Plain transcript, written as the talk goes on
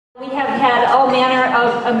had all manner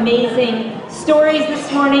of amazing stories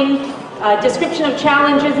this morning, description of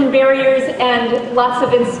challenges and barriers, and lots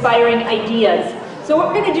of inspiring ideas. So what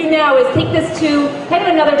we're going to do now is take this to kind of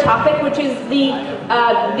another topic, which is the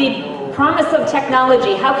promise of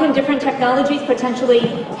technology. How can different technologies potentially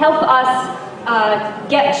help us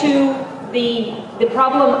get to the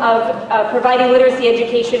problem of providing literacy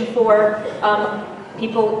education for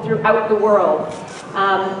people throughout the world?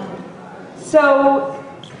 So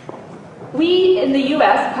we in the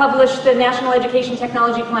US published the National Education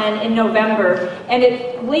Technology Plan in November, and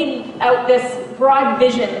it laid out this broad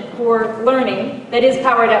vision for learning that is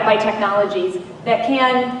powered up by technologies that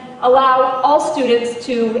can allow all students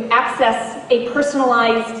to access a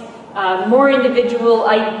personalized, more individual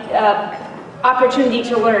opportunity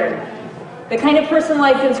to learn. The kind of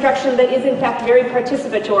personalized instruction that is in fact very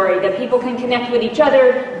participatory, that people can connect with each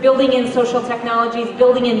other, building in social technologies,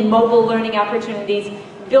 building in mobile learning opportunities,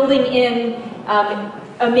 building in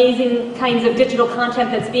amazing kinds of digital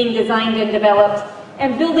content that's being designed and developed,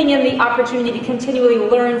 and building in the opportunity to continually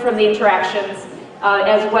learn from the interactions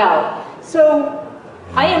as well. So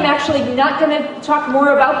I am actually not going to talk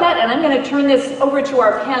more about that, and I'm going to turn this over to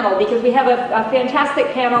our panel, because we have a fantastic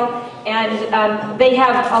panel, and they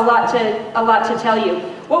have a lot to tell you.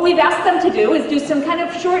 What we've asked them to do is do some kind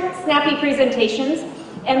of short, snappy presentations,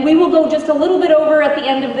 and we will go just a little bit over at the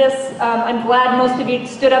end of this. I'm glad most of you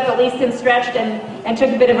stood up at least and stretched and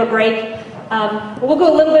took a bit of a break. We'll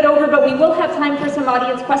go a little bit over, but we will have time for some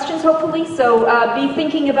audience questions, hopefully. So be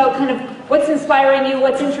thinking about kind of what's inspiring you,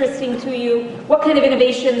 what's interesting to you, what kind of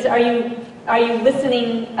innovations are you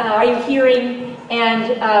listening, are you hearing,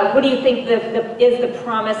 and what do you think is the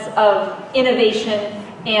promise of innovation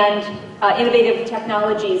and innovative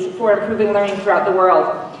technologies for improving learning throughout the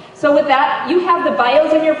world. So with that, you have the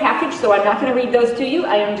bios in your package, so I'm not going to read those to you.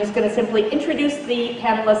 I am just going to simply introduce the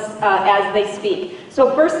panelists as they speak.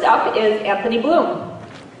 So first up is Anthony Bloom.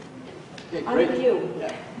 Okay, great. On to you.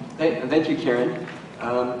 Yeah. Thank you, Karen.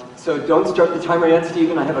 So don't start the timer yet,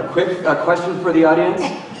 Stephen. I have a quick question for the audience.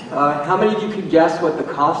 How many of you could guess what the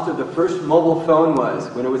cost of the first mobile phone was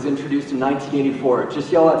when it was introduced in 1984?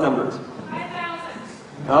 Just yell out numbers.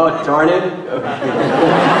 5,000. Oh, darn it.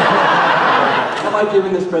 Okay. How am I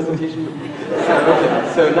giving this presentation?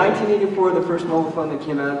 So 1984, the first mobile phone that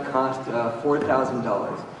came out cost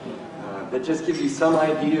 $4,000. That just gives you some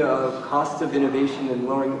idea of cost of innovation and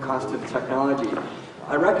lowering the cost of technology.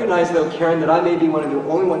 I recognize, though, Karen, that I may be one of the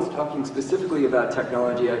only ones talking specifically about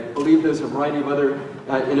technology. I believe there's a variety of other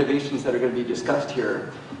innovations that are going to be discussed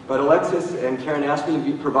here. But Alexis and Karen asked me to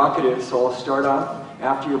be provocative, so I'll start off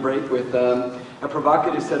after your break with a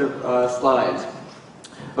provocative set of slides.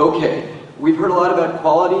 Okay. We've heard a lot about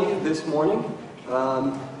quality this morning,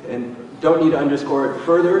 and don't need to underscore it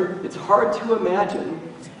further. It's hard to imagine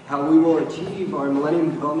how we will achieve our Millennium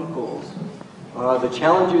Development Goals. The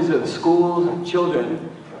challenges of schools and children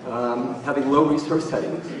having low resource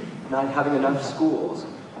settings, not having enough schools,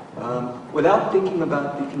 without thinking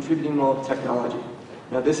about the contributing role of technology.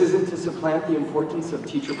 Now, this isn't to supplant the importance of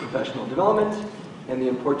teacher professional development and the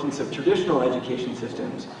importance of traditional education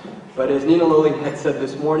systems. But as Nina Lilly had said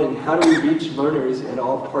this morning, how do we reach learners in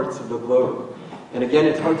all parts of the globe? And again,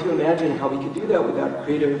 it's hard to imagine how we could do that without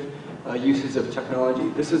creative uses of technology.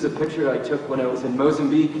 This is a picture I took when I was in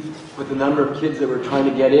Mozambique with a number of kids that were trying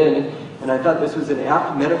to get in, and I thought this was an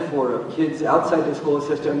apt metaphor of kids outside the school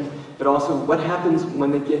system, but also what happens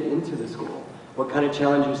when they get into the school. What kind of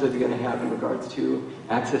challenges are they going to have in regards to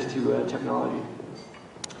access to technology?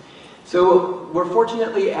 So we're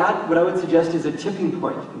fortunately at what I would suggest is a tipping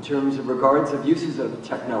point in terms of regards of uses of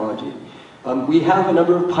technology. We have a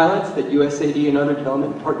number of pilots that USAID and other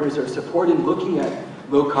development partners are supporting looking at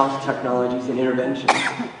low-cost technologies and interventions,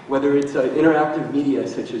 whether it's interactive media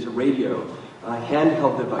such as radio,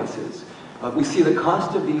 handheld devices. We see the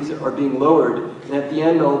cost of these are being lowered, and at the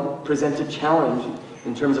end I'll present a challenge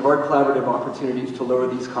in terms of our collaborative opportunities to lower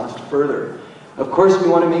these costs further. Of course, we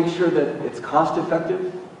want to make sure that it's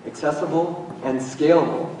cost-effective, accessible, and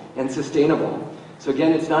scalable, and sustainable. So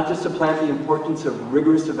again, it's not just to plant the importance of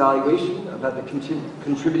rigorous evaluation about the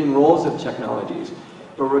contributing roles of technologies,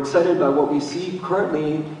 but we're excited by what we see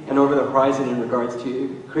currently and over the horizon in regards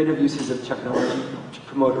to creative uses of technology to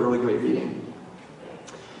promote early grade reading.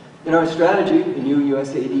 In our strategy, the new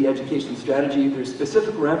USAID education strategy, there's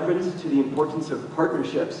specific reference to the importance of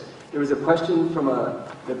partnerships. There was a question from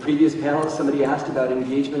the previous panel, somebody asked about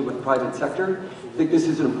engagement with private sector. I think this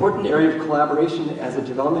is an important area of collaboration as a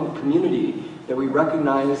development community, that we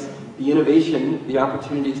recognize the innovation, the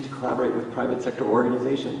opportunities to collaborate with private sector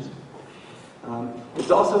organizations.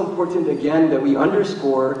 It's also important, again, that we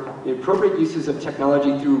underscore the appropriate uses of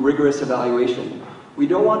technology through rigorous evaluation. We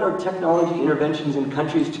don't want our technology interventions in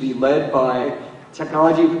countries to be led by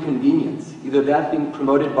technology of convenience, either that being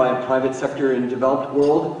promoted by a private sector in the developed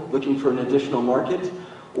world looking for an additional market,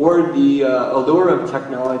 or the allure of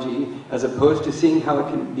technology as opposed to seeing how it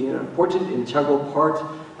can be an important integral part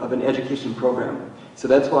of an education program. So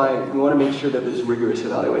that's why we want to make sure that there's rigorous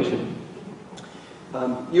evaluation.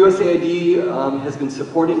 USAID has been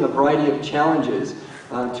supporting a variety of challenges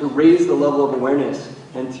to raise the level of awareness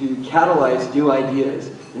and to catalyze new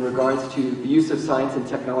ideas in regards to the use of science and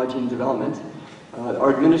technology in development.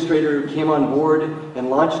 Our administrator came on board and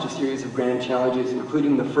launched a series of grand challenges,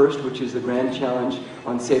 including the first, which is the Grand Challenge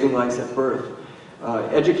on Saving Lives at Birth.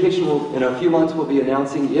 Education will, in a few months, will be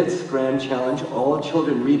announcing its Grand Challenge, All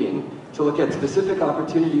Children Reading, to look at specific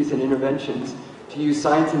opportunities and interventions to use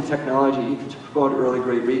science and technology to promote early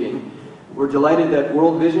grade reading. We're delighted that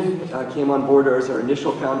World Vision came on board as our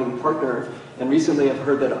initial founding partner, and recently I've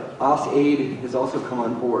heard that AusAid has also come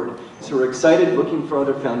on board. So we're excited, looking for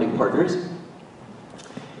other founding partners.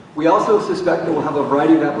 We also suspect that we'll have a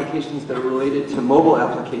variety of applications that are related to mobile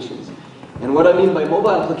applications. And what I mean by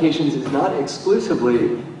mobile applications is not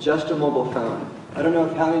exclusively just a mobile phone. I don't know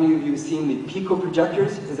if how many of you have seen the Pico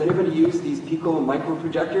projectors. Has anybody used these Pico micro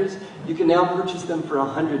projectors? You can now purchase them for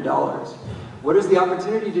 $100. What is the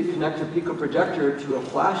opportunity to connect a Pico projector to a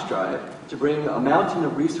flash drive to bring a mountain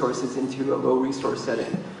of resources into a low resource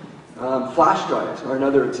setting? Flash drives are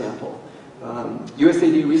another example.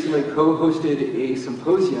 USAID recently co-hosted a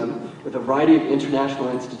symposium with a variety of international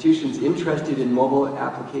institutions interested in mobile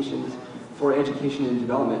applications for education and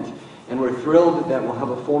development. And we're thrilled that we'll have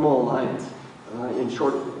a formal alliance in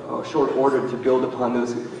short order to build upon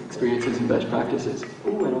those experiences and best practices.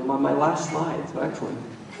 Ooh, and on my last slide, so excellent.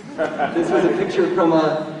 This was a picture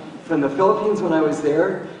from the Philippines when I was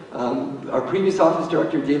there. Our previous office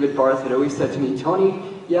director, David Barth, had always said to me, Tony,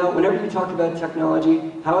 yeah, whenever you talk about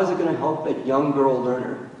technology, how is it going to help that young girl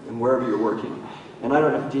learner and wherever you're working? And I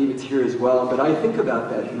don't know if David's here as well, but I think about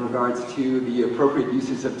that in regards to the appropriate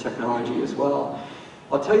uses of technology as well.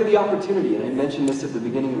 I'll tell you the opportunity, and I mentioned this at the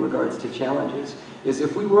beginning in regards to challenges, is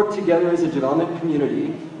if we work together as a development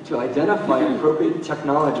community to identify appropriate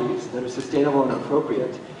technologies that are sustainable and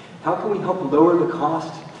appropriate, how can we help lower the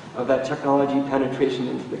cost of that technology penetration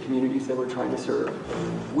into the communities that we're trying to serve?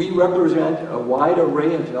 We represent a wide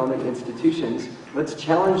array of development institutions. Let's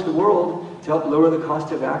challenge the world to help lower the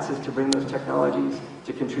cost of access to bring those technologies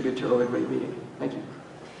to contribute to early grade reading. Thank you.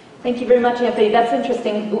 Thank you very much, Anthony. That's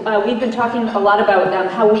interesting. We've been talking a lot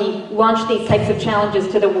about how we launch these types of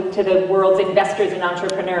challenges to the world's investors and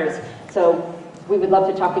entrepreneurs. So we would love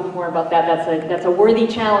to talk with you more about that. That's a worthy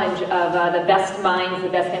challenge of the best minds, the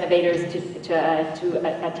best innovators to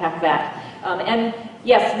attack that. And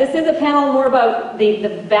yes, this is a panel more about the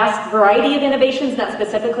vast variety of innovations, not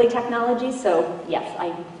specifically technology. So yes,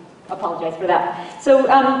 I apologize for that. So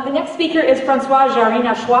the next speaker is Francois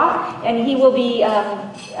Jarry-Nachois, and he'll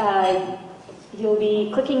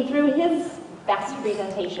be clicking through his vast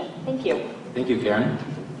presentation. Thank you. Thank you, Karen.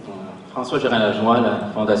 François Jarry-Nachois,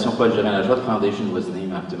 la Fondation Paul Jarry-Nachois, the foundation was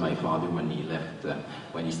named after my father when he left,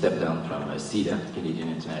 when he stepped down from CIDA, Canadian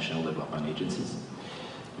International Development Agencies.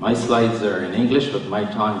 My slides are in English, but my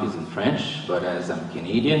tongue is in French, but as I'm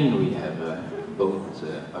Canadian, we have both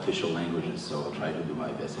official languages, so I'll try to do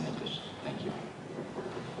my best in English. Thank you.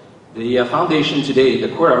 The foundation today, the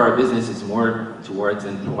core of our business is more towards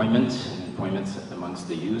employment amongst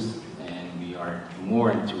the youth, and we are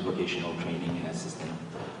more into vocational training and assistance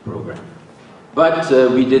program. But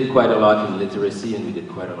we did quite a lot in literacy, and we did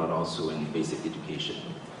quite a lot also in basic education.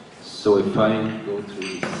 So if I go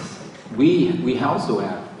through this, we also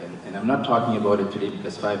have, and I'm not talking about it today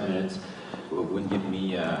because 5 minutes wouldn't give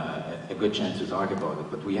me a good chance to talk about it,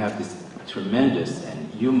 but we have this tremendous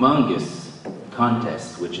and humongous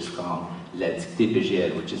contest, which is called La Dictée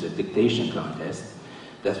PGL, which is a dictation contest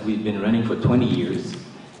that we've been running for 20 years.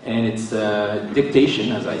 And it's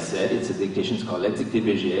dictation, as I said, it's a dictation, it's called La Dictée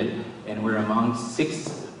PGL, and we're among 6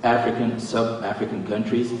 sub-African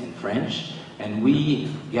countries in French, and we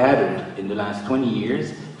gathered in the last 20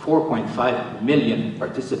 years 4.5 million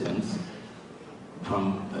participants,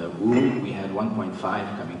 from whom we had 1.5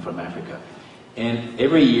 coming from Africa. And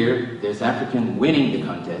every year there's African winning the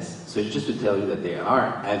contest, so it's just to tell you that they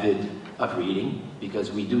are avid of reading,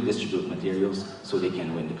 because we do distribute materials so they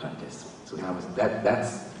can win the contest. So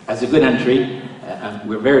that's as a good entry,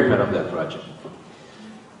 we're very proud of that project.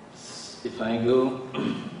 If I go,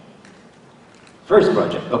 first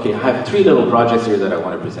project. Okay, I have 3 little projects here that I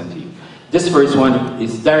want to present to you. This first one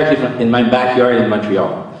is directly in my backyard in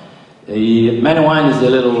Montreal. Manawan is a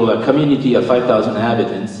little community of 5,000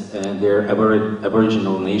 inhabitants, and they're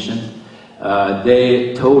Aboriginal nation.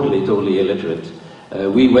 They're totally illiterate.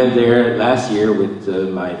 We went there last year with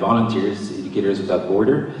my volunteers, Educators Without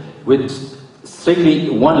Border, with strictly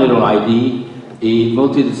one little idea, a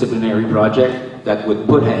multidisciplinary project that would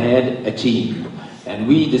put ahead a team. And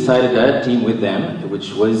we decided that team with them,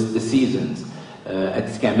 which was the seasons. At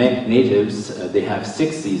Skamek natives, they have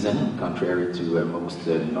 6 seasons, contrary to most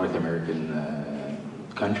North American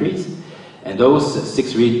countries. And those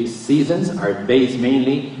 6 seasons are based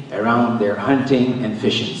mainly around their hunting and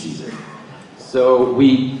fishing season. So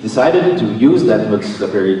we decided to use that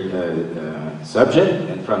multidisciplinary subject,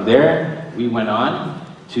 and from there we went on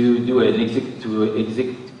to do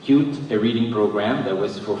execute a reading program that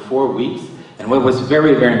was for 4 weeks. And what was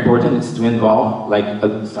very important is to involve, like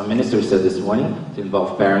some ministers said this morning, to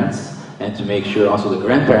involve parents and to make sure also the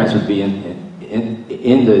grandparents would be in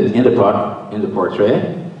the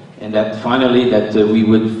portrait, and that finally that we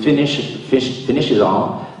would finish it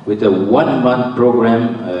all with a 1-month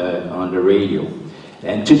program on the radio.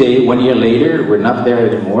 And today, 1 year later, we're not there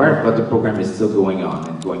anymore, but the program is still going on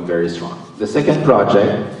and going very strong. The second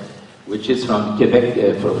project, which is from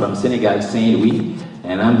Quebec, from Senegal, Saint-Louis,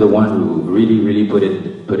 and I'm the one who really put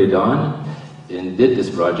it on and did this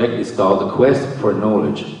project. It's called The Quest for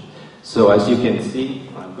Knowledge. So as you can see,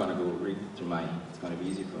 I'm going to go read through mine. It's going to be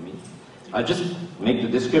easy for me. I'll just make the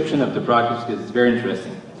description of the project because it's very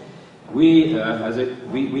interesting. We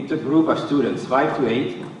took a group of students, 5 to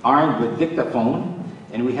 8, armed with dictaphone,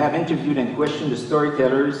 and we have interviewed and questioned the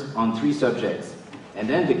storytellers on 3 subjects. And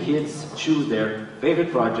then the kids choose their favorite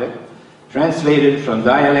project, translated from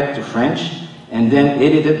dialect to French, and then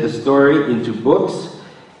edited the story into books,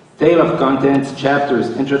 tale of contents, chapters,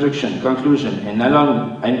 introduction, conclusion, and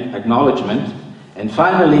acknowledgement, and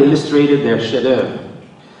finally illustrated their chef-d'oeuvre.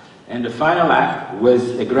 And the final act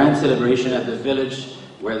was a grand celebration at the village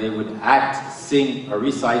where they would act, sing, or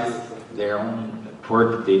recite their own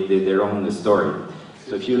story.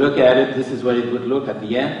 So if you look at it, this is what it would look at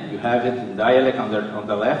the end. You have it in dialect on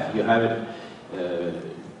the left, you have it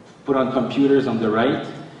put on computers on the right,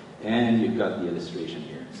 and you've got the illustration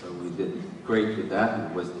here. So we did great with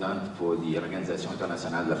that. It was done for the Organisation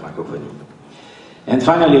Internationale de la Francophonie. And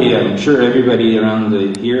finally, I'm sure everybody around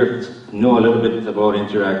here know a little bit about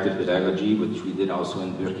interactive pedagogy, which we did also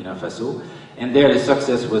in Burkina Faso. And there the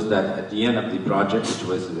success was that at the end of the project, which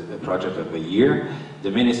was a project of a year,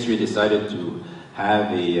 the ministry decided to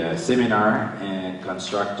have a seminar and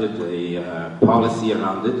constructed a policy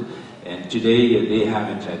around it. And today they have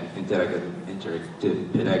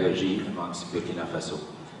interactive pedagogy amongst Burkina Faso.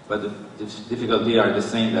 But the difficulties are the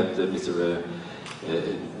same that the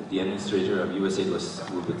administrator of USAID was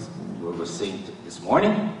saying this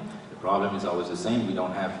morning. The problem is always the same. We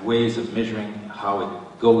don't have ways of measuring how it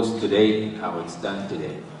goes today and how it's done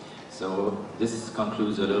today. So this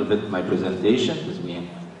concludes a little bit my presentation, because we are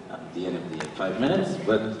at the end of the 5 minutes.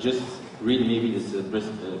 But just read maybe this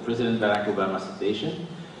President Barack Obama citation,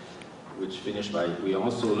 which finished by, we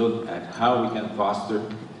also look at how we can foster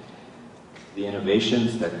the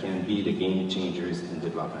innovations that can be the game changers in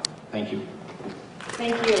development. Thank you.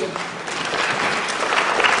 Thank you.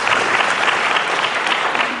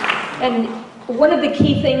 And one of the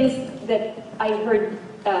key things that I heard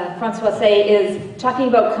Francois say is talking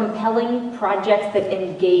about compelling projects that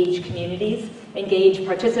engage communities, engage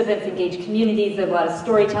participants, engage communities, a lot of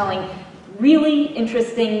storytelling, really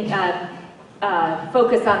interesting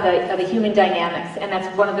focus on the human dynamics, and that's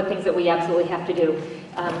one of the things that we absolutely have to do.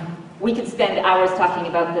 We could spend hours talking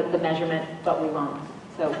about the measurement, but we won't.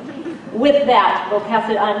 So with that, we'll pass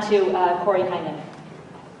it on to Corey Hyman.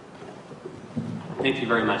 Thank you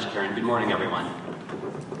very much, Karen. Good morning, everyone.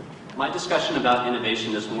 My discussion about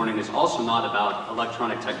innovation this morning is also not about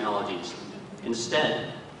electronic technologies.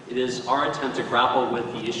 Instead, it is our attempt to grapple with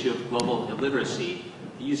the issue of global illiteracy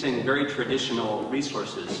using very traditional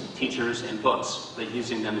resources, teachers and books, but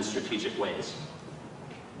using them in strategic ways.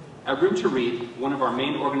 At Room to Read, one of our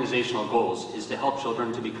main organizational goals is to help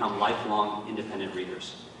children to become lifelong independent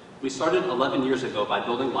readers. We started 11 years ago by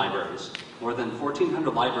building libraries, more than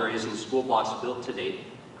 1,400 libraries and school blocks built to date,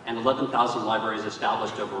 and 11,000 libraries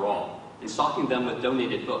established overall, and stocking them with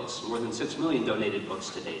donated books, more than 6 million donated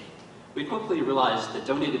books to date. We quickly realized that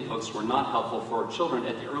donated books were not helpful for children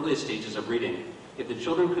at the earliest stages of reading if the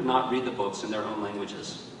children could not read the books in their own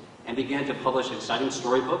languages, and began to publish exciting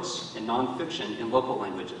storybooks and nonfiction in local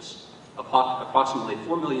languages. Approximately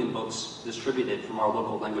 4 million books distributed from our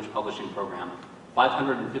local language publishing program,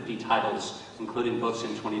 550 titles, including books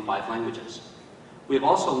in 25 languages. We have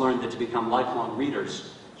also learned that to become lifelong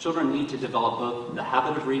readers, Children need to develop both the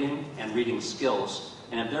habit of reading and reading skills,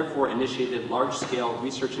 and have therefore initiated large-scale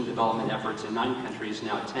research and development efforts in 9 countries,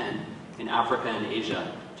 now 10, in Africa and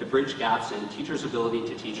Asia, to bridge gaps in teachers' ability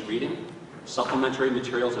to teach reading, supplementary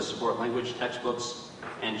material to support language textbooks,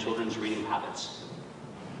 and children's reading habits.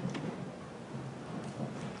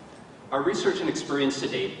 Our research and experience to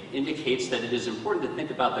date indicates that it is important to think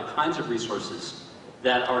about the kinds of resources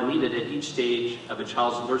that are needed at each stage of a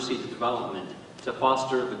child's literacy development to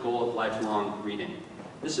foster the goal of lifelong reading.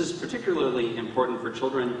 This is particularly important for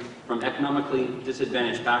children from economically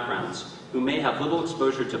disadvantaged backgrounds who may have little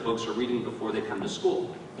exposure to books or reading before they come to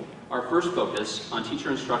school. Our first focus on teacher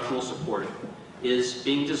instructional support is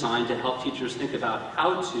being designed to help teachers think about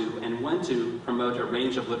how to and when to promote a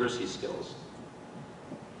range of literacy skills,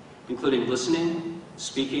 including listening,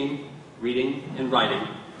 speaking, reading, and writing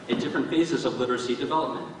at different phases of literacy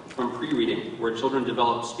development, from pre-reading, where children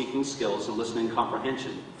develop speaking skills and listening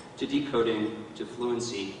comprehension, to decoding, to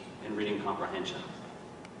fluency in reading comprehension.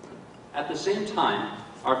 At the same time,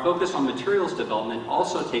 our focus on materials development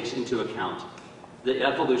also takes into account the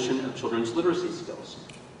evolution of children's literacy skills.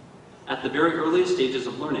 At the very earliest stages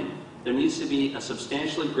of learning, there needs to be a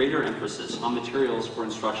substantially greater emphasis on materials for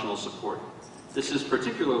instructional support. This is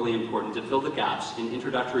particularly important to fill the gaps in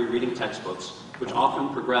introductory reading textbooks, which often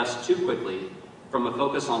progress too quickly from a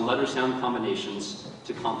focus on letter-sound combinations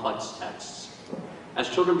to complex texts. As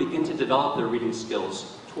children begin to develop their reading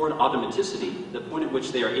skills toward automaticity, the point at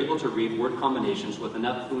which they are able to read word combinations with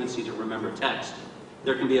enough fluency to remember text,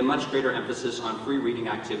 there can be a much greater emphasis on free reading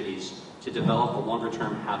activities to develop a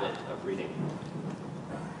longer-term habit of reading.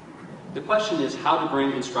 The question is how to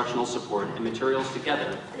bring instructional support and materials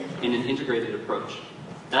together in an integrated approach.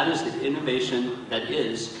 That is the innovation that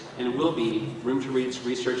is and will be Room to Read's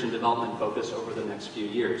research and development focus over the next few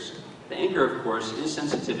years. The anchor, of course, is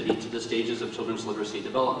sensitivity to the stages of children's literacy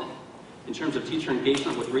development. In terms of teacher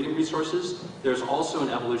engagement with reading resources, there's also an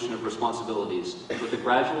evolution of responsibilities, with a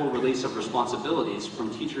gradual release of responsibilities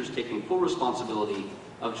from teachers taking full responsibility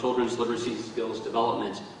of children's literacy skills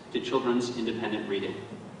development to children's independent reading.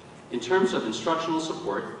 In terms of instructional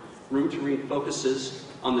support, Room to Read focuses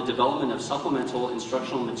on the development of supplemental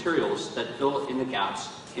instructional materials that fill in the gaps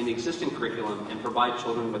in the existing curriculum and provide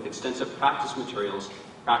children with extensive practice materials,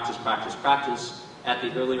 practice, practice, practice, at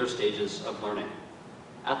the earlier stages of learning.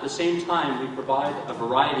 At the same time, we provide a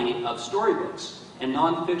variety of storybooks and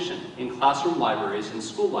nonfiction in classroom libraries and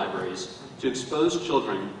school libraries to expose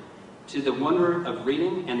children to the wonder of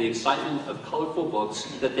reading and the excitement of colorful books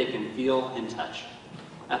that they can feel and touch.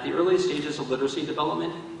 At the early stages of literacy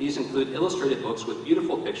development, these include illustrated books with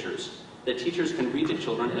beautiful pictures that teachers can read to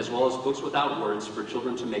children, as well as books without words for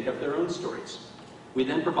children to make up their own stories. We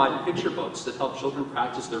then provide picture books that help children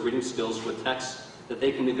practice their reading skills with texts that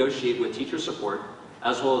they can negotiate with teacher support,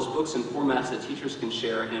 as well as books and formats that teachers can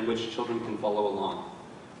share and in which children can follow along.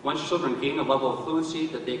 Once children gain a level of fluency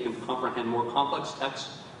that they can comprehend more complex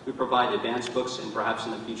texts, we provide advanced books and perhaps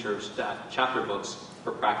in the future chapter books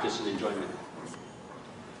for practice and enjoyment.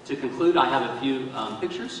 To conclude, I have a few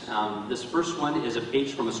pictures. This first one is a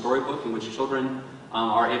page from a storybook in which children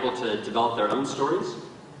are able to develop their own stories.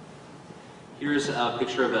 Here's a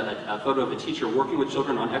picture of a photo of a teacher working with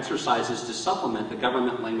children on exercises to supplement the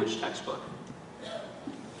government language textbook.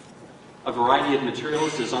 A variety of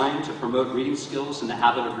materials designed to promote reading skills and the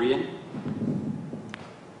habit of reading.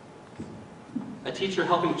 A teacher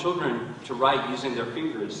helping children to write using their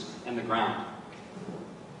fingers and the ground.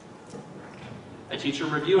 A teacher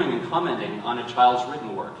reviewing and commenting on a child's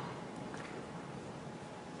written work.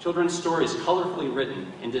 Children's stories colorfully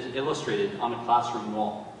written and illustrated on a classroom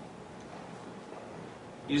wall.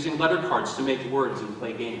 Using letter cards to make words and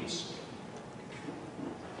play games.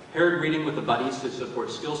 Paired reading with the buddies to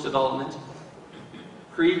support skills development.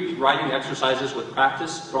 Pre-writing exercises with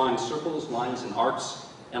practice, drawing circles, lines, and arcs.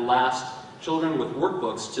 And last, children with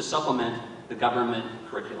workbooks to supplement the government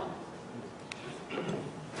curriculum.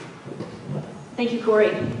 Thank you, Corey.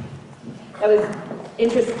 That was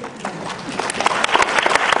interesting.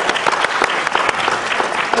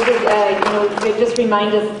 It just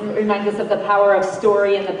reminds us of the power of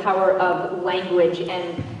story and the power of language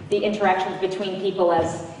and the interactions between people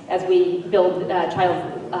as we build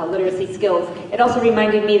child literacy skills. It also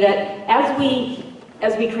reminded me that as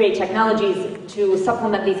we create technologies to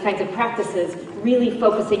supplement these kinds of practices, really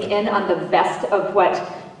focusing in on the best of what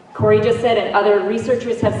Corey just said and other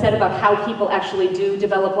researchers have said about how people actually do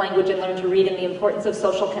develop language and learn to read and the importance of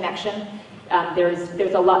social connection.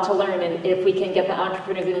 There's a lot to learn, and if we can get the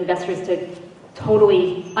entrepreneurs and investors to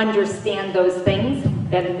totally understand those things,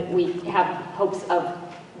 then we have hopes of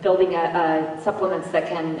building supplements that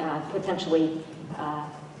can potentially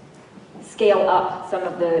scale up some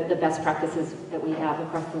of the best practices that we have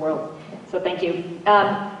across the world. So thank you.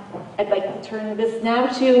 I'd like to turn this now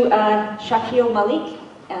to Shakil Malik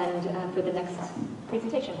and for the next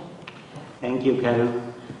presentation. Thank you, Carol.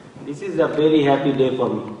 This is a very happy day for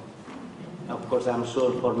me. Of course, I'm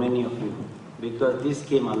sure for many of you, because this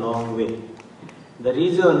came a long way. The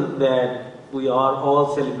reason that we are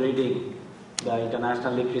all celebrating the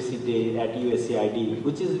International Literacy Day at USAID,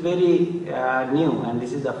 which is very new, and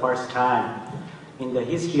this is the first time in the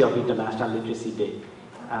history of International Literacy Day,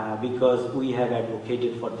 because we have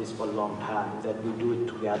advocated for this for a long time, that we do it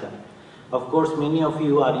together. Of course, many of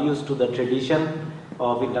you are used to the tradition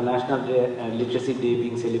of International Literacy Day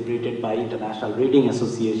being celebrated by International Reading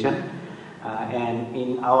Association and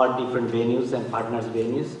in our different venues and partners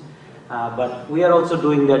venues. But we are also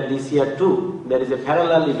doing that this year too. There is a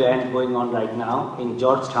parallel event going on right now in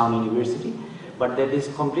Georgetown University, but that is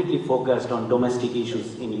completely focused on domestic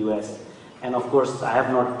issues in US. And of course, I have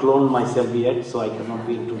not cloned myself yet, so I cannot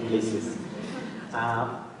be in two places.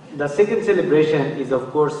 The second celebration is,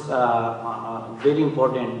 of course, very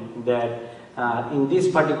important that in this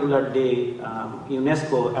particular day,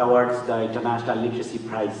 UNESCO awards the International Literacy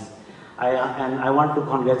Prize. And I want to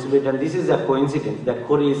congratulate, and this is a coincidence that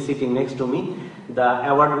Corey is sitting next to me. The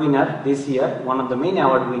award winner this year, one of the main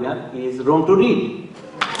award winner, is Roam to Read.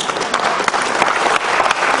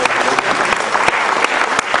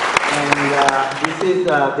 And this is,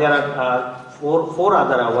 there are four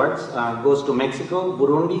other awards, goes to Mexico,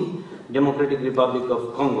 Burundi, Democratic Republic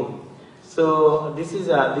of Congo. So this is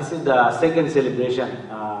the second celebration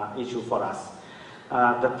issue for us.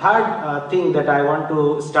 The third thing that I want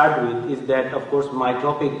to start with is that, of course, my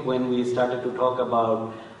topic when we started to talk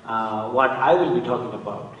about what I will be talking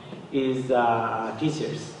about is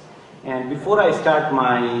teachers. And before I start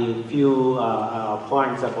my few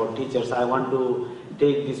points about teachers, I want to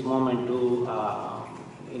take this moment to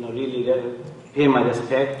really pay my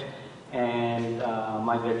respect and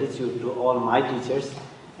my gratitude to all my teachers.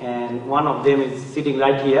 And one of them is sitting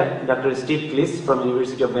right here, Dr. Steve Kliss from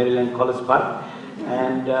University of Maryland, College Park.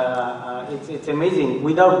 And it's amazing.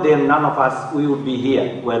 Without them, none of us, we would be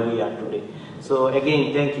here where we are today. So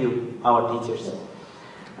again, thank you, our teachers.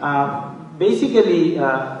 Basically,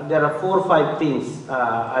 there are 4 or 5 things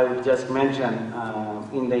I will just mention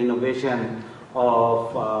in the innovation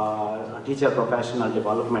of teacher professional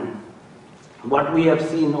development. What we have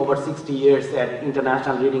seen over 60 years at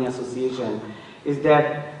International Reading Association is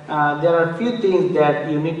that there are a few things that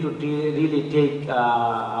you need to really take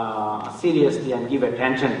seriously and give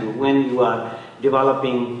attention to when you are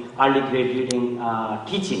developing early grade reading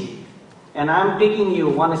teaching. And I'm taking you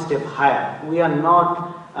one step higher. We are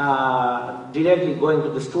not directly going to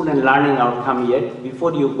the student learning outcome yet.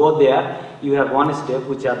 Before you go there, you have one step,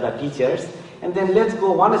 which are the teachers. And then let's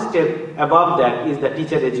go one step above that is the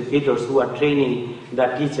teacher educators who are training the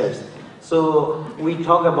teachers. So we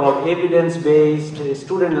talk about evidence-based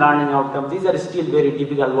student learning outcomes. These are still very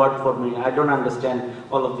difficult words for me. I don't understand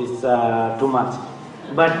all of this too much.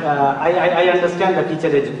 But I understand the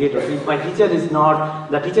teacher educator. If my teacher is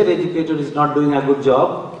not, the teacher educator is not doing a good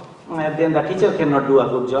job, then the teacher cannot do a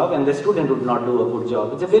good job and the student would not do a good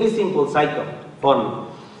job. It's a very simple cycle for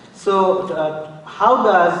me. So how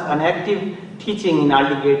does an active teaching in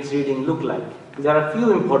early grades reading look like? There are a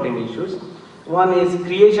few important issues. One is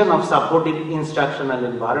creation of supportive instructional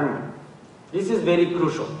environment. This is very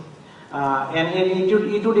crucial. And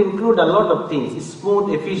it would include a lot of things.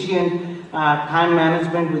 Smooth, efficient time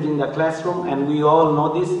management within the classroom. And we all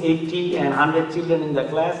know this, 80 and 100 children in the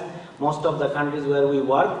class, most of the countries where we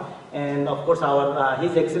work. And of course,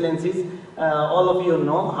 His Excellencies, all of you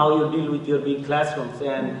know how you deal with your big classrooms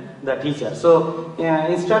and the teacher. So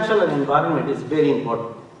instructional environment is very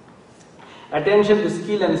important. Attention to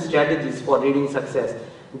skill and strategies for reading success.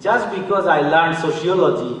 Just because I learned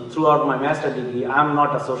sociology throughout my master's degree, I am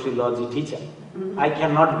not a sociology teacher. I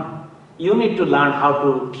cannot be. You need to learn how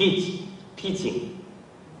to teach teaching.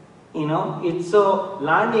 It's so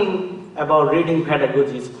learning about reading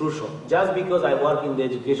pedagogy is crucial. Just because I work in the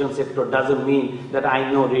education sector doesn't mean that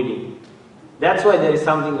I know reading. That's why there is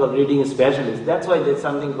something called reading specialist. That's why there is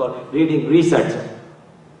something called reading researcher.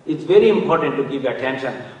 It's very important to give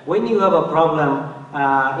attention. When you have a problem,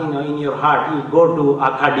 in your heart, you go to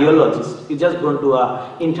a cardiologist. You just go to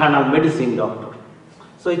an internal medicine doctor.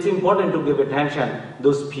 So it's important to give attention to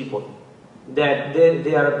those people. That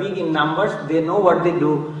they are big in numbers, they know what they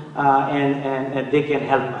do, and they can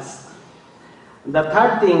help us. The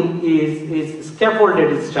third thing is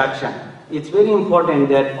scaffolded instruction. It's very important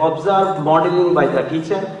that observe modeling by the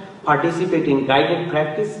teacher, participate in guided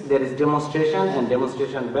practice, there is demonstration and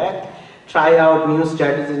demonstration back, try out new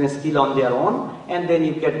strategies and skill on their own, and then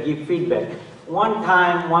you can give feedback. One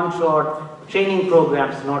time, one shot training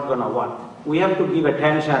programs not gonna work. We have to give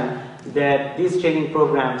attention that these training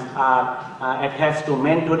programs are attached to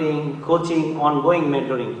mentoring, coaching, ongoing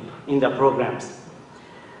mentoring in the programs.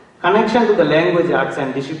 Connection to the language arts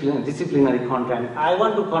and disciplinary content. I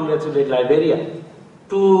want to congratulate Liberia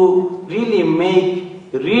to really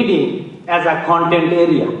make reading as a content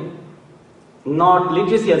area, not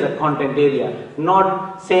literacy as a content area,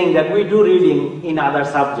 not saying that we do reading in other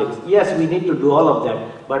subjects. Yes, we need to do all of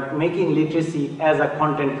that, but making literacy as a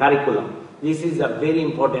content curriculum. This is a very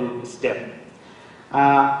important step.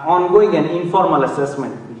 Ongoing and informal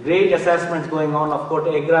assessment. Great assessments going on. Of course,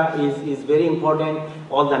 EGRA is very important,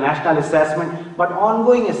 all the national assessment, but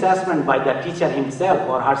ongoing assessment by the teacher himself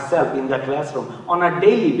or herself in the classroom on a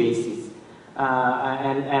daily basis.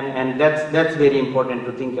 And that's very important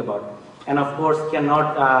to think about. And of course,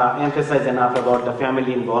 cannot emphasize enough about the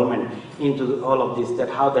family involvement into all of this, that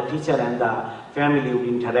how the teacher and the family would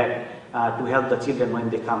interact to help the children when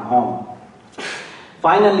they come home.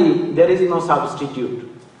 Finally, there is no substitute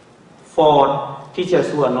for teachers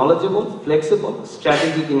who are knowledgeable, flexible,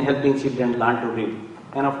 strategic in helping children learn to read.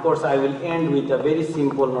 And of course, I will end with a very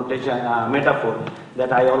simple notation, metaphor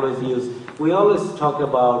that I always use. We always talk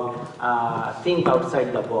about think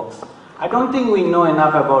outside the box. I don't think we know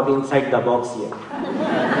enough about inside the box yet.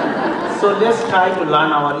 So let's try to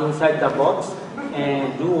learn our inside the box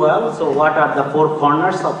and do well. So what are the four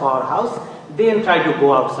corners of our house? Then try to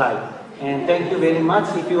go outside. And thank you very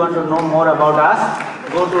much. If you want to know more about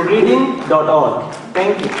us, go to reading.org.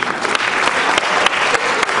 Thank you.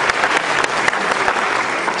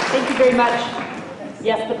 Thank you very much.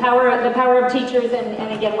 Yes, the power of teachers,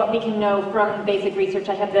 and again, what we can know from basic research.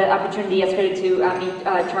 I had the opportunity yesterday to meet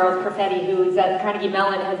Charles Perfetti, who is at Carnegie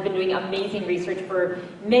Mellon, has been doing amazing research for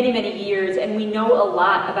many, many years, and we know a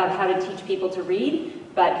lot about how to teach people to read,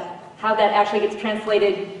 but how that actually gets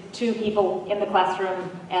translated to people in the classroom,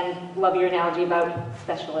 and love your analogy about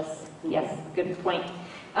specialists. Yes, good point.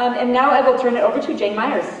 And now I will turn it over to Jane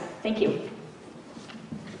Myers. Thank you.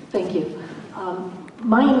 Thank you.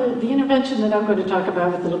 The intervention that I'm going to talk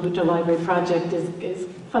about with the Lobutto Library Project is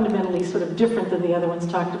fundamentally sort of different than the other ones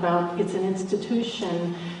talked about. It's an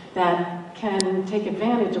institution that can take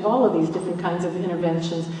advantage of all of these different kinds of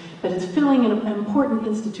interventions, but it's filling an important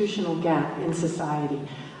institutional gap in society.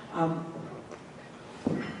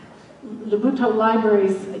 Lobutto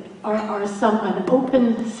libraries are an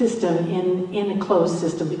open system in a closed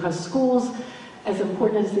system, because schools, as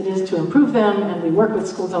important as it is to improve them, and we work with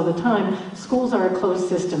schools all the time, schools are a closed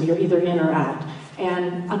system. You're either in or out.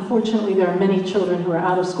 And unfortunately, there are many children who are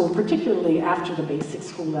out of school, particularly after the basic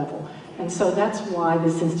school level. And so that's why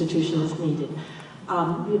this institution is needed.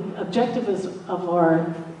 The objective of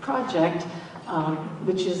our project,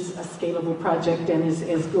 which is a scalable project and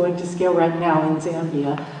is going to scale right now in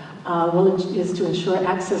Zambia, is to ensure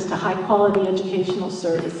access to high-quality educational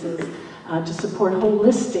services, to support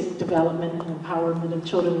holistic development and empowerment of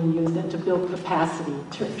children and youth, and to build capacity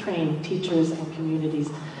to train teachers and communities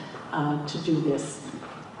to do this.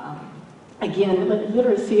 Again,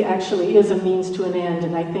 literacy actually is a means to an end,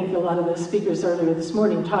 and I think a lot of the speakers earlier this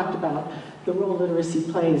morning talked about the role literacy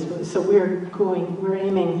plays. So we're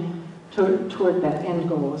aiming toward that end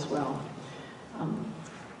goal as well.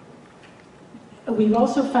 We've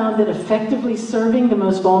also found that effectively serving the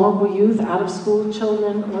most vulnerable youth, out-of-school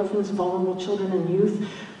children, orphans, vulnerable children and youth,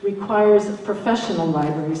 requires professional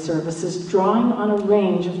library services drawing on a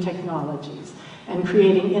range of technologies and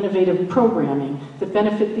creating innovative programming that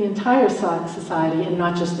benefit the entire society and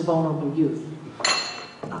not just the vulnerable youth.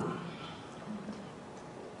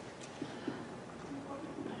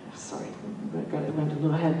 Sorry, I went a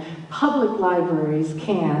little ahead. Public libraries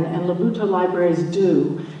can, and Lobutto libraries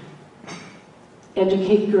do,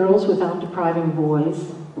 educate girls without depriving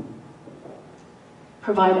boys,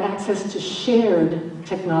 provide access to shared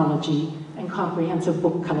technology and comprehensive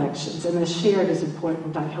book collections. And the shared is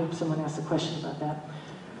important. I hope someone asks a question about that.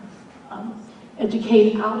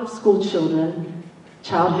 Educate out-of-school children,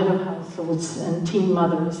 child head of households, and teen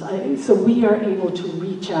mothers. So we are able to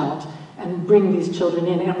reach out and bring these children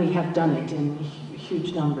in, and we have done it in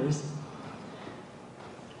huge numbers.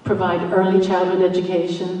 Provide early childhood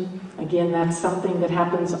education. Again, that's something that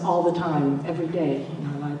happens all the time, every day in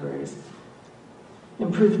our libraries.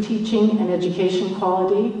 Improve teaching and education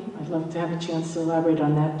quality. I'd love to have a chance to elaborate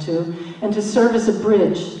on that too. And to serve as a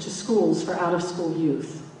bridge to schools for out-of-school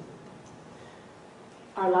youth.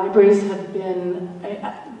 Our libraries have been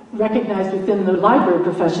recognized within the library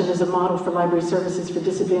profession as a model for library services for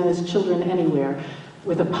disadvantaged children anywhere,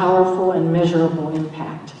 with a powerful and measurable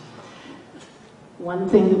impact. One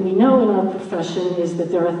thing that we know in our profession is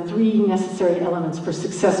that there are 3 necessary elements for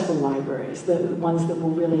successful libraries, the ones that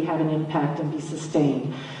will really have an impact and be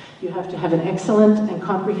sustained. You have to have an excellent and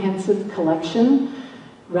comprehensive collection,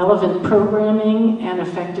 relevant programming, and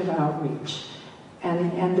effective outreach.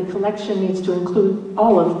 And the collection needs to include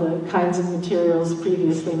all of the kinds of materials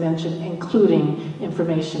previously mentioned, including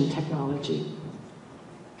information technology.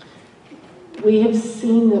 We have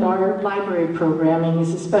seen that our library programming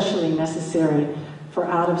is especially necessary for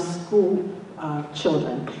out-of-school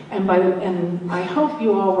children. And I hope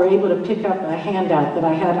you all were able to pick up a handout that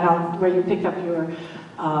I had out where you pick up your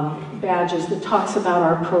badges that talks about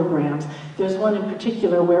our programs. There's one in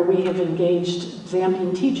particular where we have engaged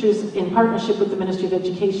Zambian teachers in partnership with the Ministry of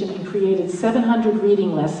Education and created 700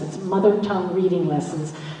 reading lessons, mother tongue reading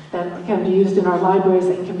lessons that can be used in our libraries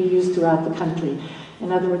and can be used throughout the country.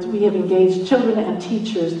 In other words, we have engaged children and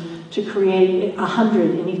teachers to create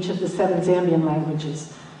 100 in each of the 7 Zambian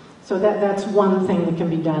languages. So that's one thing that can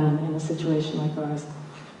be done in a situation like ours.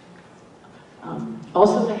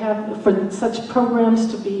 Also, for such programs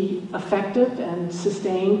to be effective and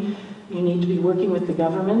sustained, you need to be working with the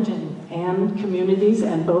government and communities,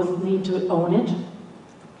 and both need to own it.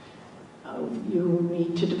 You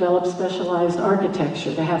need to develop specialized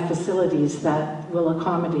architecture to have facilities that will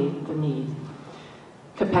accommodate the need.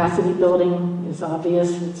 Capacity building is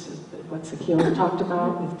obvious. It's what Sakila talked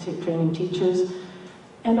about with training teachers.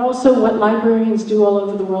 And also what librarians do all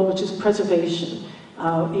over the world, which is preservation.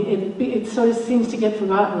 It sort of seems to get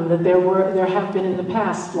forgotten that there have been in the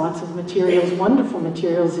past lots of materials, wonderful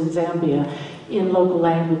materials in Zambia in local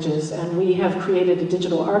languages, and we have created a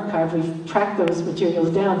digital archive. We've tracked those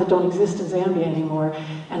materials down that don't exist in Zambia anymore,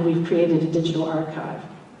 and we've created a digital archive.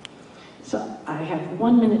 So I have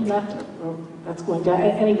 1 minute left. That's going down.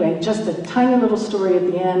 Anyway, just a tiny little story at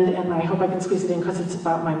the end, and I hope I can squeeze it in because it's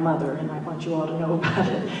about my mother, and I want you all to know about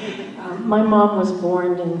it. My mom was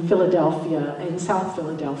born in Philadelphia, in South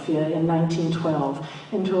Philadelphia, in 1912,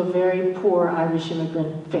 into a very poor Irish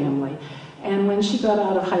immigrant family. And when she got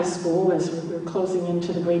out of high school, as we were closing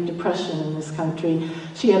into the Great Depression in this country,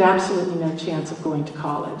 she had absolutely no chance of going to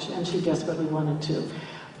college, and she desperately wanted to.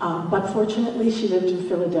 But fortunately, she lived in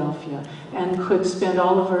Philadelphia and could spend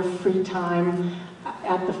all of her free time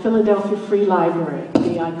at the Philadelphia Free Library,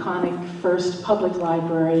 the iconic first public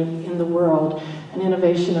library in the world, an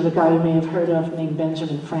innovation of a guy you may have heard of named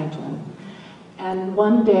Benjamin Franklin. And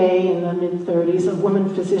one day in the mid-30s, a woman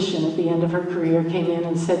physician at the end of her career came in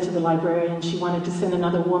and said to the librarian she wanted to send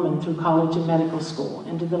another woman through college and medical school.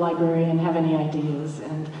 And did the librarian have any ideas?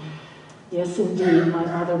 And yes, indeed, my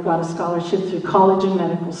mother got a scholarship through college and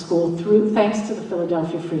medical school thanks to the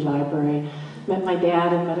Philadelphia Free Library. Met my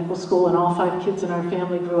dad in medical school, and all 5 kids in our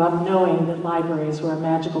family grew up knowing that libraries were a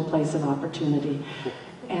magical place of opportunity.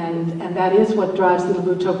 And that is what drives the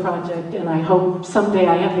Labuto Project, and I hope someday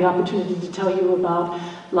I have the opportunity to tell you about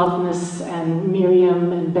Loveness and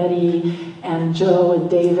Miriam and Betty and Joe and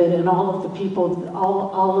David and all of the people,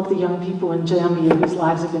 all of the young people in Zambia whose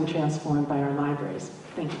lives have been transformed by our libraries.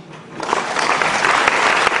 Thank you.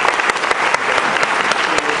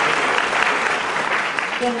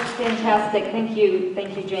 Fantastic, thank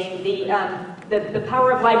you, Jane. The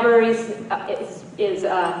power of libraries is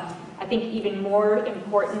I think even more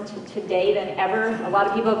important today than ever. A lot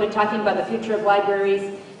of people have been talking about the future of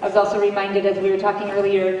libraries. I was also reminded, as we were talking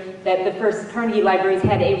earlier, that the first Carnegie libraries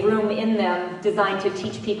had a room in them designed to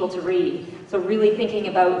teach people to read. So really thinking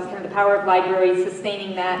about kind of the power of libraries,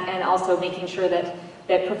 sustaining that, and also making sure that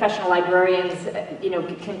professional librarians,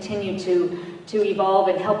 continue to evolve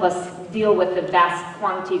and help us deal with the vast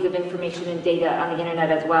quantities of information and data on the internet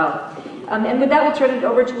as well. And with that, we'll turn it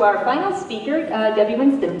over to our final speaker, Debbie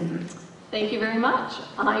Winston. Thank you very much.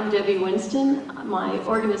 I'm Debbie Winston. My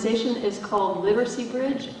organization is called Literacy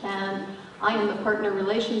Bridge, and I am the Partner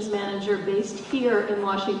Relations Manager based here in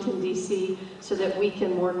Washington, D.C., so that we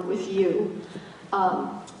can work with you.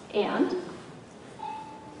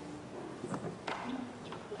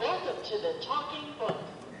 Welcome to the Talking Book.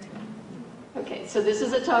 Okay, so this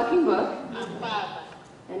is a talking book.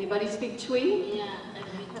 Anybody speak Twi? Yeah.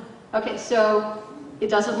 Okay, so it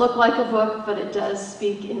doesn't look like a book, but it does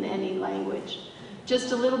speak in any language.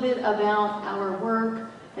 Just a little bit about our work,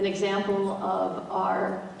 an example of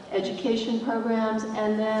our education programs,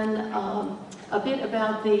 and then a bit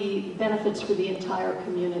about the benefits for the entire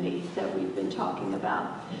community that we've been talking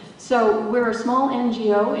about. So we're a small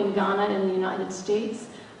NGO in Ghana in the United States,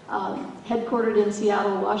 headquartered in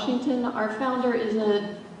Seattle, Washington. Our founder is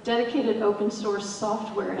a dedicated open source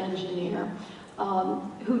software engineer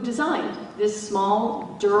who designed this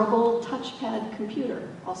small, durable touchpad computer,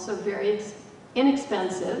 also very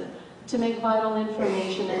inexpensive, to make vital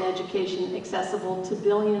information and education accessible to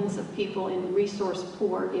billions of people in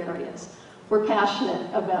resource-poor areas. We're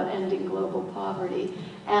passionate about ending global poverty,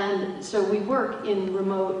 and so we work in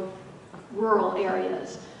remote rural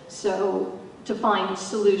areas so to find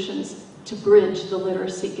solutions to bridge the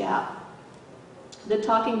literacy gap. The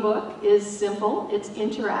talking book is simple, it's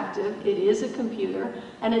interactive, it is a computer,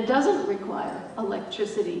 and it doesn't require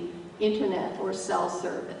electricity, internet, or cell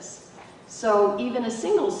service. So even a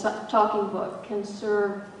single talking book can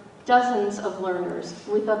serve dozens of learners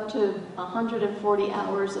with up to 140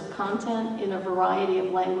 hours of content in a variety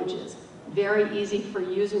of languages. Very easy for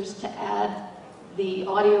users to add the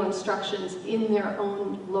audio instructions in their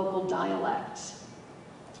own local dialects.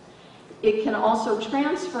 It can also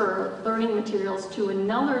transfer learning materials to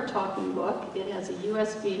another talking book. It has a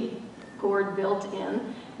USB cord built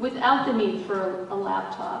in without the need for a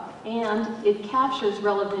laptop, and it captures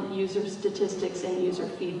relevant user statistics and user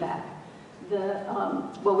feedback.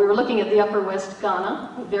 Well, we were looking at the Upper West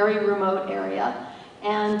Ghana, a very remote area,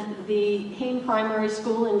 and the Hain Primary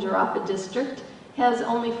School in Jarapa District has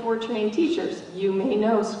only 4 trained teachers. You may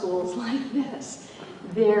know schools like this.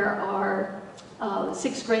 There are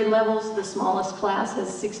 6 grade levels. The smallest class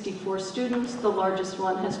has 64 students. The largest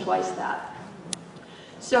one has twice that.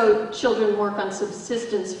 So children work on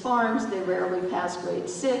subsistence farms. They rarely pass grade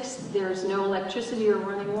 6. There's no electricity or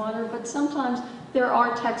running water, but sometimes there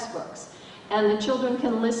are textbooks. And the children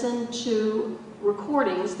can listen to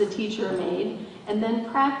recordings the teacher made and then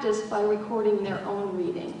practice by recording their own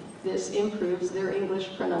reading. This improves their English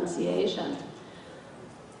pronunciation.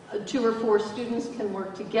 2 or 4 students can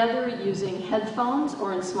work together using headphones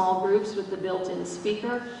or in small groups with the built-in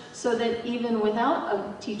speaker so that even without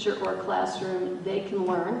a teacher or classroom, they can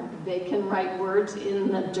learn. They can write words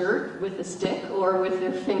in the dirt with a stick or with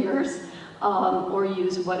their fingers, or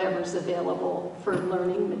use whatever's available for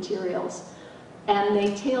learning materials. And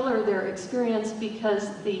they tailor their experience because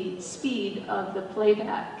the speed of the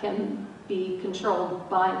playback can be controlled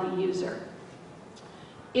by the user.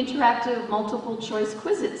 Interactive multiple choice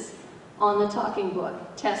quizzes on the talking book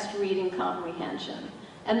test reading comprehension,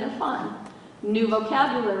 and they're fun. New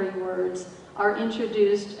vocabulary words are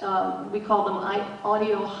introduced, we call them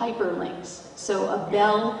audio hyperlinks. So a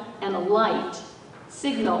bell and a light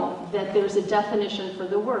signal that there's a definition for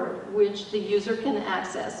the word, which the user can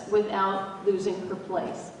access without losing her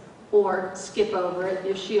place, or skip over it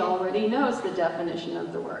if she already knows the definition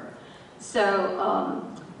of the word. So,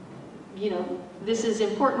 you know, this is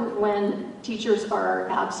important when teachers are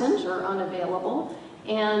absent or unavailable,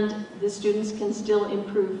 and the students can still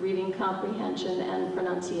improve reading comprehension and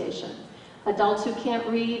pronunciation. Adults who can't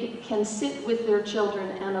read can sit with their children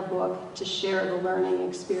and a book to share the learning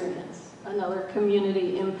experience. Another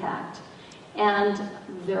community impact. And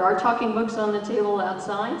there are talking books on the table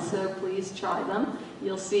outside, so please try them.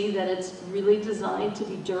 You'll see that it's really designed to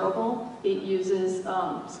be durable. It uses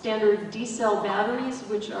standard D-cell batteries,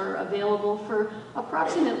 which are available for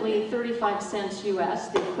approximately 35 cents US,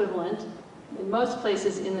 the equivalent in most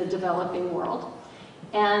places in the developing world,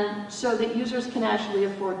 and so that users can actually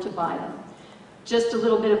afford to buy them. Just a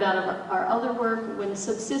little bit about our other work. When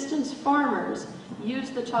subsistence farmers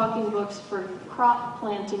used the talking books for crop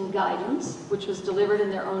planting guidance, which was delivered in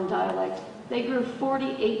their own dialect, they grew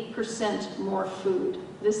 48% more food.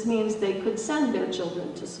 This means they could send their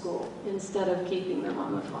children to school instead of keeping them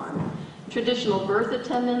on the farm. Traditional birth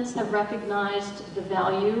attendants have recognized the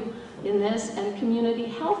value in this, and community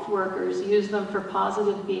health workers use them for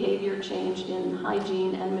positive behavior change in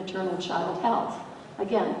hygiene and maternal child health.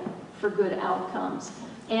 Again, for good outcomes.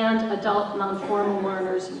 And adult non-formal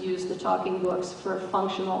learners use the talking books for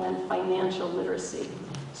functional and financial literacy.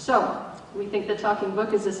 So, we think the talking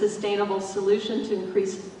book is a sustainable solution to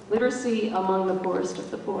increase literacy among the poorest of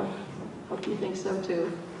the poor. Hope you think so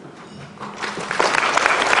too.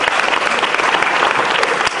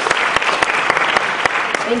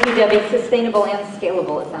 Thank you, Debbie. Sustainable and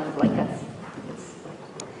scalable, it sounds like us.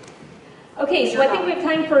 Okay, so I think we have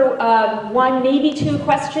time for 1, maybe 2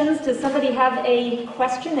 questions. Does somebody have a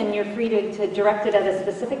question? And you're free to direct it at a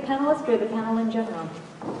specific panelist or the panel in general.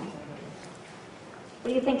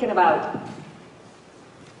 What are you thinking about?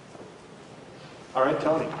 All right,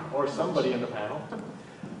 Tony, or somebody in the panel.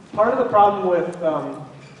 Part of the problem with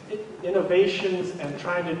innovations and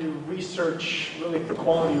trying to do research, really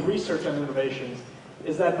quality research on innovations,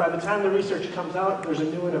 is that by the time the research comes out, there's a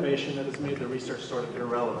new innovation that has made the research sort of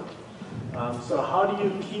irrelevant. So how do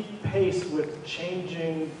you keep pace with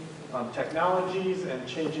changing technologies and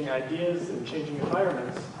changing ideas and changing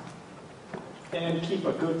environments and keep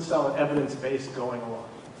a good, solid evidence base going along?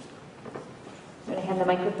 I'm going to hand the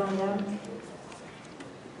microphone down.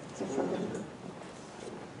 there something?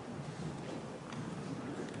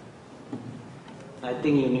 I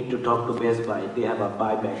think you need to talk to Best Buy. They have a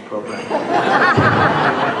buyback program.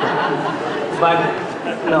 But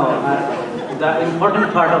no, the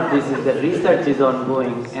important part of this is that research is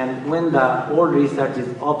ongoing, and when the old research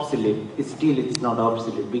is obsolete, it's not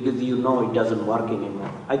obsolete because you know it doesn't work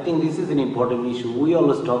anymore. I think this is an important issue. We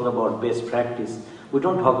always talk about best practice. We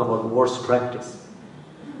don't talk about worst practice.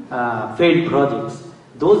 Failed projects.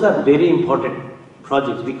 Those are very important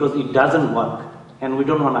projects because it doesn't work, and we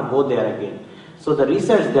don't want to go there again. So the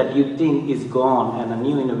research that you think is gone and a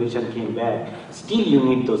new innovation came back, still you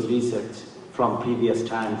need those research from previous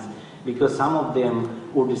times because some of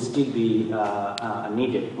them would still be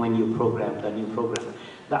needed when you program the new program.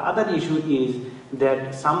 The other issue is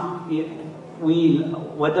that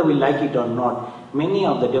whether we like it or not, many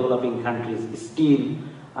of the developing countries still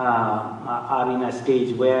are in a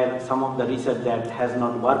stage where some of the research that has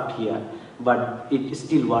not worked here, but it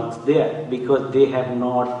still works there because they have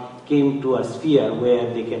not came to a sphere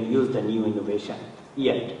where they can use the new innovation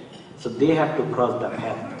yet. So they have to cross the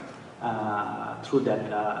path through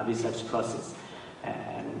that research process.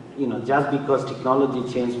 And just because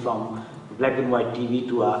technology changed from black and white TV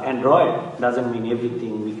to Android doesn't mean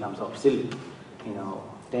everything becomes obsolete.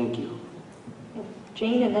 Thank you.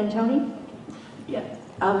 Jane and then Tony? Yeah.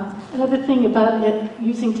 Another thing about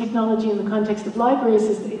using technology in the context of libraries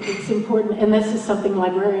is it's important, and this is something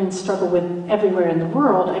librarians struggle with everywhere in the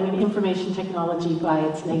world. I mean, information technology by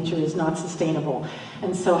its nature is not sustainable.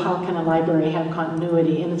 And so how can a library have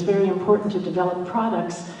continuity? And it's very important to develop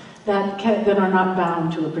products that are not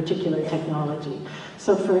bound to a particular technology.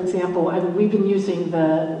 So for example, we've been using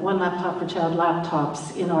the One Laptop per Child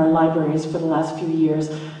laptops in our libraries for the last few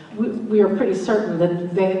years. We are pretty certain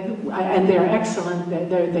that they're excellent,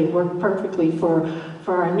 they work perfectly for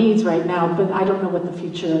our needs right now, but I don't know what the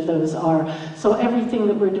future of those are. So everything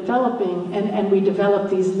that we're developing, and we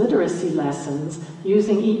develop these literacy lessons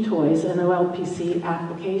using eToys and OLPC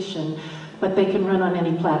application, but they can run on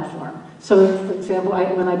any platform. So for example,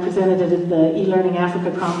 when I presented it at the eLearning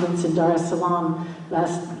Africa conference in Dar es Salaam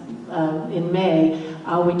in May,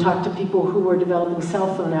 we talked to people who were developing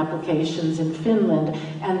cell phone applications in Finland,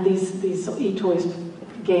 and these eToys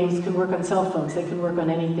games can work on cell phones, they can work on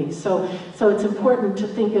anything. So it's important to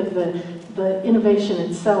think of the innovation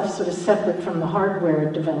itself sort of separate from the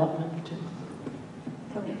hardware development.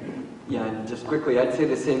 Yeah, and just quickly, I'd say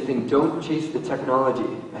the same thing. Don't chase the technology.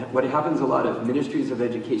 What happens a lot of ministries of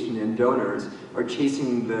education and donors are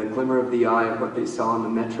chasing the glimmer of the eye of what they saw on the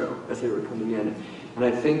metro as they were coming in. And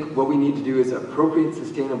I think what we need to do is appropriate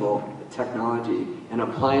sustainable technology and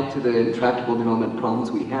apply it to the intractable development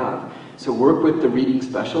problems we have. So work with the reading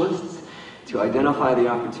specialists to identify the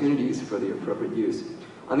opportunities for the appropriate use.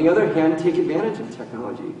 On the other hand, take advantage of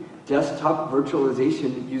technology. Desktop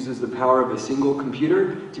virtualization uses the power of a single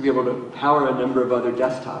computer to be able to power a number of other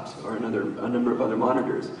desktops or a number of other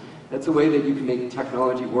monitors. That's a way that you can make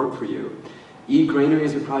technology work for you. eGranary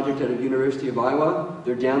is a project out of University of Iowa.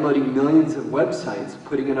 They're downloading millions of websites,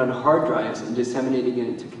 putting it on hard drives and disseminating it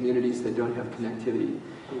into communities that don't have connectivity.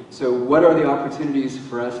 So what are the opportunities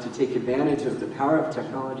for us to take advantage of the power of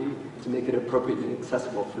technology to make it appropriately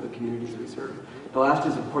accessible for the communities we serve? The last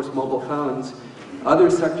is, of course, mobile phones. Other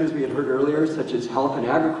sectors we had heard earlier, such as health and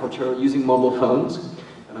agriculture, are using mobile phones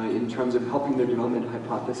in terms of helping their development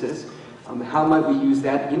hypothesis. How might we use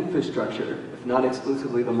that infrastructure, if not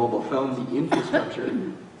exclusively the mobile phone, the infrastructure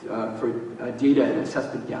for data and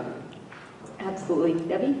assessment gathering? Absolutely.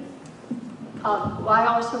 Debbie? I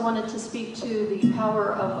also wanted to speak to the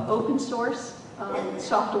power of open source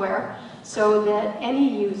software so that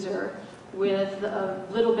any user with a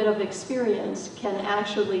little bit of experience can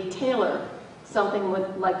actually tailor something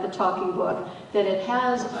like the talking book, that it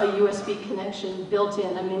has a USB connection built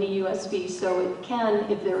in, a mini USB, so it can,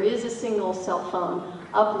 if there is a single cell phone,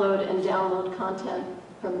 upload and download content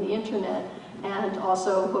from the internet and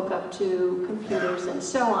also hook up to computers and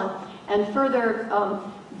so on. And further,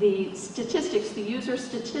 the statistics, the user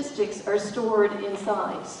statistics are stored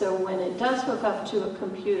inside. So when it does hook up to a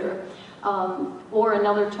computer or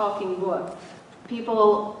another talking book,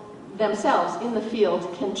 people themselves in the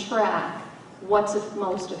field can track what's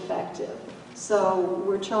most effective. So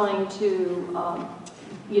we're trying to,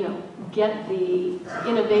 get the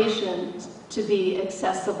innovation to be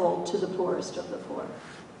accessible to the poorest of the poor.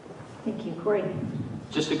 Thank you. Corey?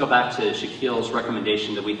 Just to go back to Shaquille's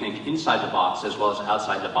recommendation that we think inside the box as well as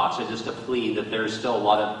outside the box, and just a plea that there's still a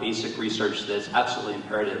lot of basic research that is absolutely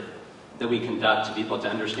imperative that we conduct to be able to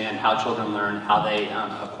understand how children learn, how they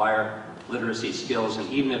acquire literacy skills, and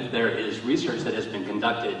even if there is research that has been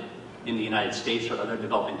conducted in the United States or other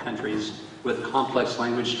developing countries with complex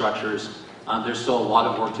language structures. There's still a lot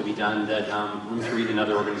of work to be done that Room to Read and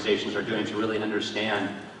other organizations are doing to really understand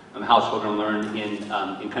how children learn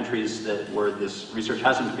in countries where this research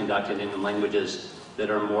hasn't been conducted in languages that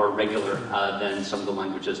are more regular than some of the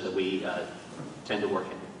languages that we tend to work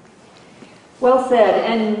in. Well said.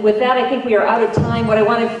 And with that, I think we are out of time. What I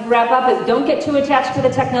want to wrap up is don't get too attached to the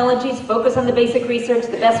technologies. Focus on the basic research,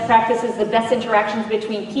 the best practices, the best interactions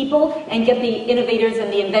between people, and get the innovators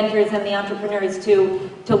and the inventors and the entrepreneurs to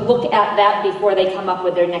look at that before they come up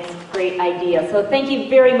with their next great idea. So thank you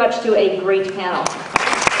very much to a great panel.